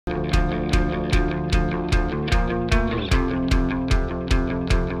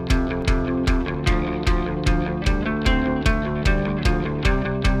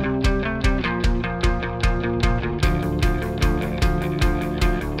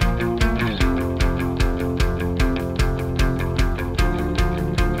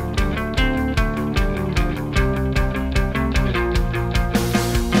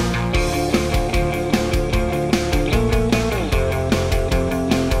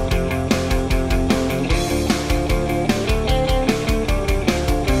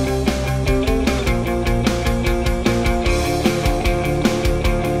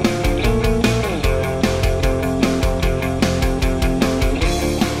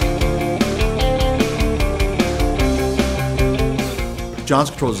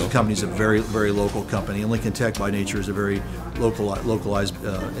Johnson Controls as a company is a very local company, and Lincoln Tech by nature is a very localized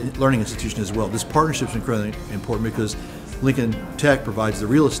learning institution as well. This partnership is incredibly important because Lincoln Tech provides the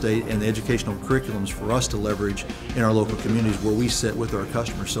real estate and the educational curriculums for us to leverage in our local communities where we sit with our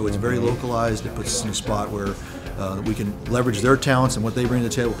customers. So it's very localized. It puts us in a spot where we can leverage their talents and what they bring to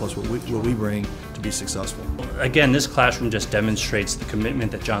the table plus what we bring to be successful. Again, this classroom just demonstrates the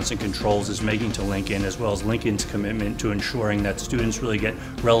commitment that Johnson Controls is making to Lincoln, as well as Lincoln's commitment to ensuring that students really get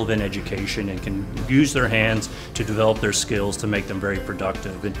relevant education and can use their hands to develop their skills to make them very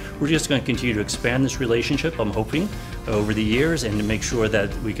productive. And we're just going to continue to expand this relationship, I'm hoping, over the years, and to make sure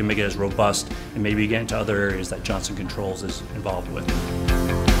that we can make it as robust and maybe get into other areas that Johnson Controls is involved with.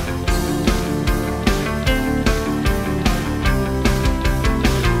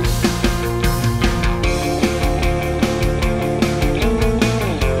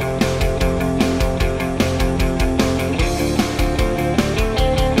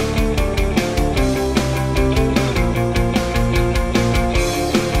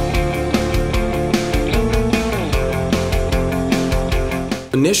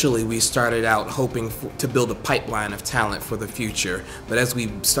 Initially, we started out hoping to build a pipeline of talent for the future, but as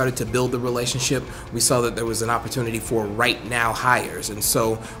we started to build the relationship, we saw that there was an opportunity for right now hires, and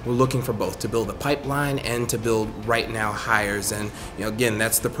so we're looking for both, to build a pipeline and to build right now hires. And again,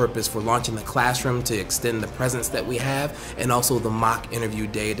 that's the purpose for launching the classroom, to extend the presence that we have, and also the mock interview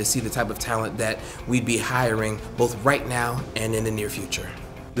day to see the type of talent that we'd be hiring both right now and in the near future.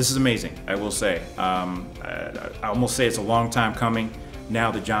 This is amazing, I will say. I almost say it's a long time coming. Now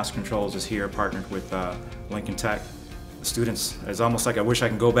that Johnson Controls is here, partnered with Lincoln Tech, the students, it's almost like I wish I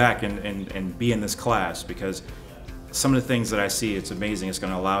can go back and be in this class, because some of the things that I see, it's amazing. It's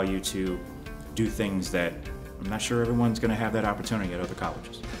going to allow you to do things that I'm not sure everyone's going to have that opportunity at other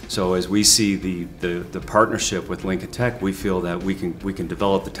colleges. So as we see the partnership with Lincoln Tech, we feel that we can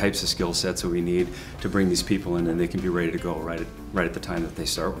develop the types of skill sets that we need to bring these people in, and they can be ready to go right at the time that they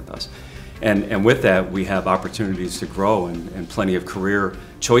start with us. And with that, we have opportunities to grow and plenty of career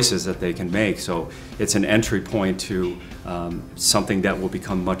choices that they can make. So it's an entry point to something that will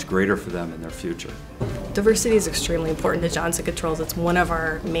become much greater for them in their future. Diversity is extremely important to Johnson Controls. It's one of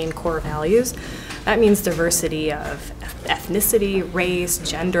our main core values. That means diversity of ethnicity, race,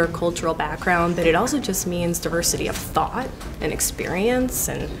 gender, cultural background, but it also just means diversity of thought and experience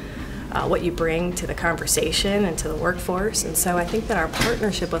and what you bring to the conversation and to the workforce. And so I think that our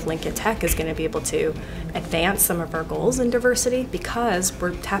partnership with Lincoln Tech is going to be able to advance some of our goals in diversity, because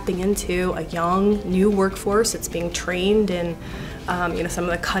we're tapping into a young, new workforce that's being trained in some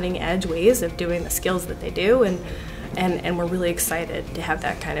of the cutting edge ways of doing the skills that they do, and we're really excited to have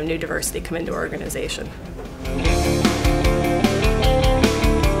that kind of new diversity come into our organization.